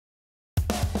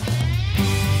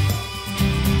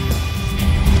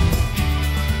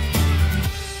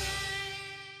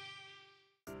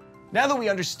Now that we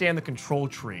understand the control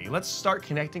tree, let's start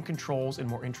connecting controls in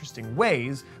more interesting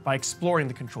ways by exploring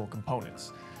the control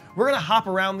components. We're going to hop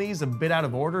around these a bit out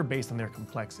of order based on their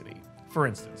complexity. For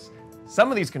instance, some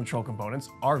of these control components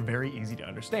are very easy to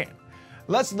understand.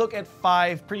 Let's look at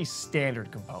 5 pretty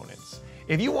standard components.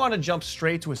 If you want to jump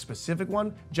straight to a specific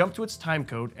one, jump to its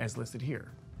timecode as listed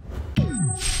here.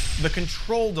 The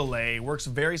control delay works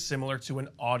very similar to an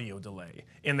audio delay,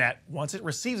 in that once it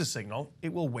receives a signal,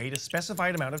 it will wait a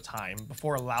specified amount of time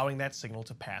before allowing that signal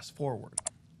to pass forward.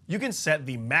 You can set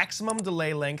the maximum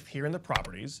delay length here in the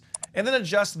properties, and then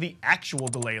adjust the actual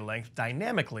delay length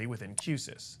dynamically within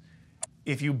Q-SYS.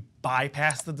 If you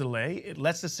bypass the delay, it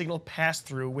lets the signal pass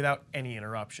through without any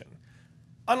interruption.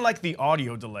 Unlike the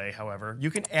audio delay, however, you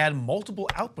can add multiple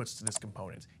outputs to this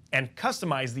component and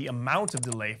customize the amount of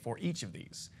delay for each of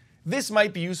these. This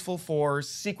might be useful for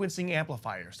sequencing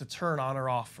amplifiers to turn on or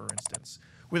off, for instance.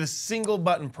 With a single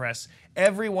button press,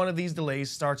 every one of these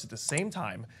delays starts at the same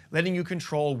time, letting you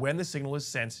control when the signal is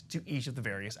sent to each of the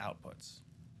various outputs.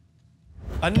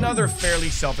 Another fairly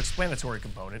self-explanatory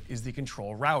component is the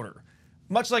control router.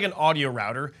 Much like an audio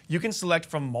router, you can select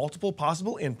from multiple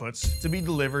possible inputs to be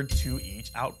delivered to each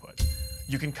output.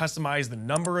 You can customize the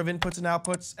number of inputs and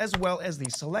outputs as well as the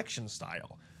selection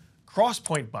style.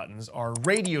 Crosspoint buttons are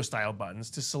radio-style buttons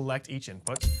to select each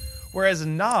input, whereas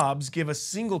knobs give a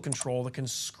single control that can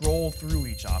scroll through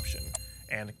each option,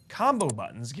 and combo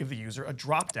buttons give the user a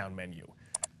drop-down menu.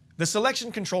 The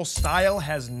selection control style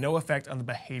has no effect on the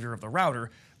behavior of the router,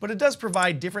 but it does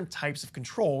provide different types of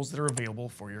controls that are available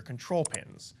for your control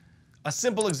pins. A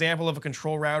simple example of a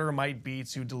control router might be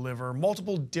to deliver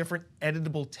multiple different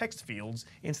editable text fields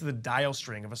into the dial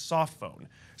string of a soft phone,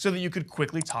 so that you could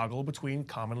quickly toggle between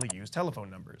commonly used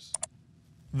telephone numbers.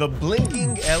 The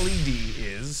blinking LED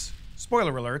is,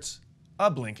 spoiler alert, a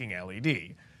blinking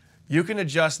LED. You can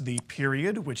adjust the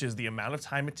period, which is the amount of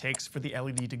time it takes for the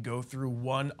LED to go through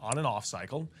one on and off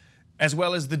cycle, as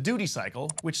well as the duty cycle,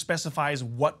 which specifies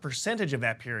what percentage of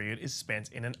that period is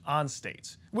spent in an on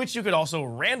state, which you could also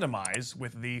randomize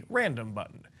with the random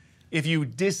button. If you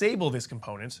disable this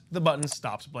component, the button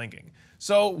stops blinking.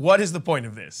 So what is the point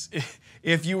of this?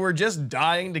 If you were just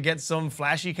dying to get some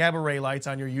flashy cabaret lights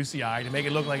on your UCI to make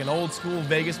it look like an old school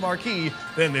Vegas marquee,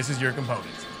 then this is your component.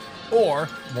 Or,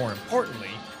 more importantly,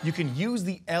 you can use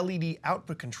the LED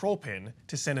output control pin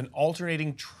to send an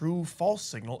alternating true-false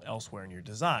signal elsewhere in your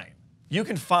design. You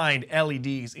can find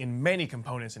LEDs in many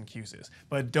components in Q-SYS,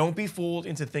 but don't be fooled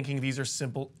into thinking these are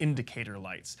simple indicator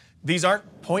lights. These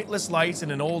aren't pointless lights in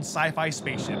an old sci-fi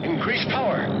spaceship. Increase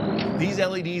power! These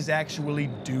LEDs actually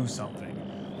do something.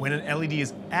 When an LED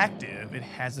is active, it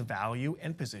has a value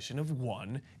and position of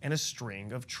 1 and a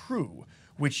string of true,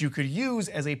 which you could use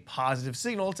as a positive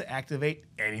signal to activate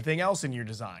anything else in your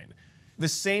design. The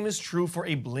same is true for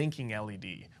a blinking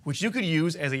LED, which you could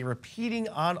use as a repeating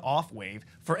on-off wave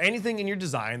for anything in your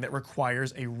design that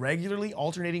requires a regularly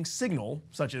alternating signal,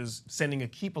 such as sending a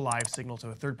keep alive signal to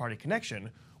a third-party connection,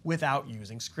 without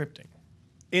using scripting.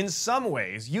 In some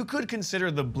ways, you could consider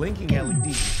the blinking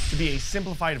LED to be a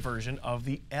simplified version of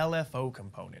the LFO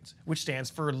component, which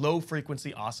stands for low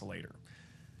frequency oscillator.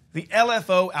 The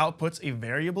LFO outputs a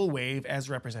variable wave as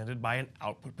represented by an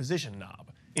output position knob.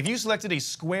 If you selected a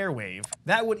square wave,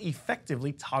 that would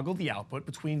effectively toggle the output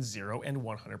between 0 and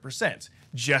 100%,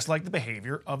 just like the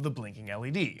behavior of the blinking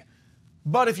LED.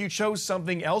 But if you chose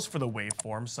something else for the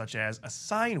waveform, such as a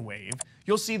sine wave,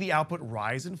 you'll see the output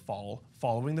rise and fall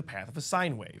following the path of a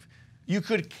sine wave. You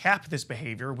could cap this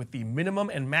behavior with the minimum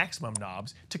and maximum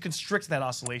knobs to constrict that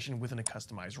oscillation within a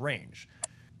customized range.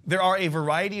 There are a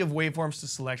variety of waveforms to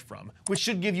select from, which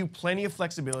should give you plenty of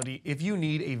flexibility if you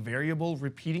need a variable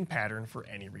repeating pattern for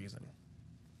any reason.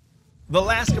 The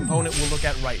last component we'll look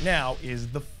at right now is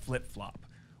the flip-flop.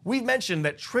 We've mentioned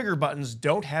that trigger buttons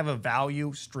don't have a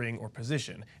value, string, or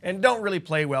position, and don't really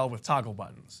play well with toggle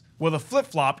buttons. Well, the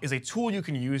flip-flop is a tool you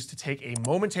can use to take a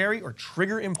momentary or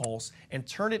trigger impulse and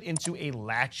turn it into a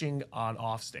latching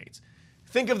on-off state.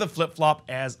 Think of the flip-flop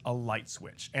as a light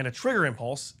switch, and a trigger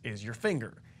impulse is your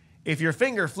finger. If your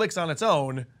finger flicks on its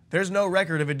own, there's no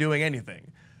record of it doing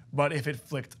anything. But if it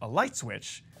flicked a light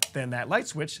switch, then that light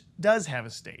switch does have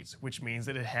a state, which means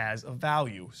that it has a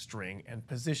value, string, and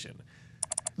position.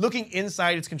 Looking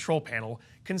inside its control panel,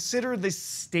 consider the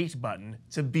state button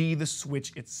to be the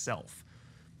switch itself.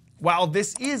 While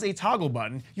this is a toggle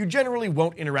button, you generally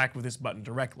won't interact with this button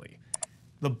directly.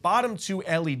 The bottom 2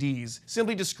 LEDs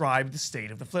simply describe the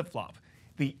state of the flip-flop.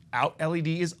 The out LED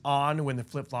is on when the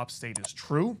flip-flop state is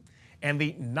true, and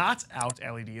the not out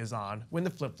LED is on when the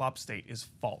flip-flop state is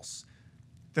false.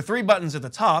 The 3 buttons at the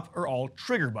top are all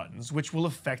trigger buttons, which will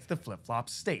affect the flip-flop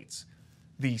states.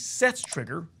 The sets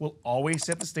trigger will always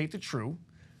set the state to true.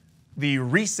 The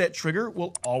reset trigger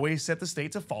will always set the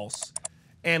state to false.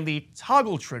 And the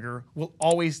toggle trigger will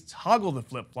always toggle the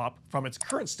flip-flop from its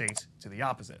current state to the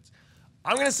opposite.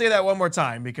 I'm going to say that one more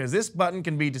time because this button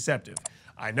can be deceptive.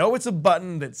 I know it's a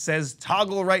button that says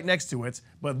toggle right next to it,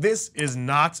 but this is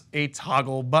not a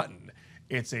toggle button.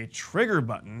 It's a trigger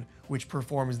button which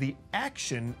performs the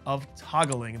action of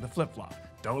toggling the flip-flop.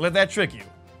 Don't let that trick you.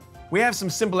 We have some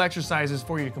simple exercises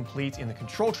for you to complete in the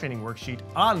control training worksheet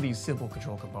on these simple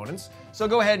control components, so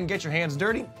go ahead and get your hands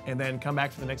dirty and then come back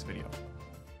for the next video.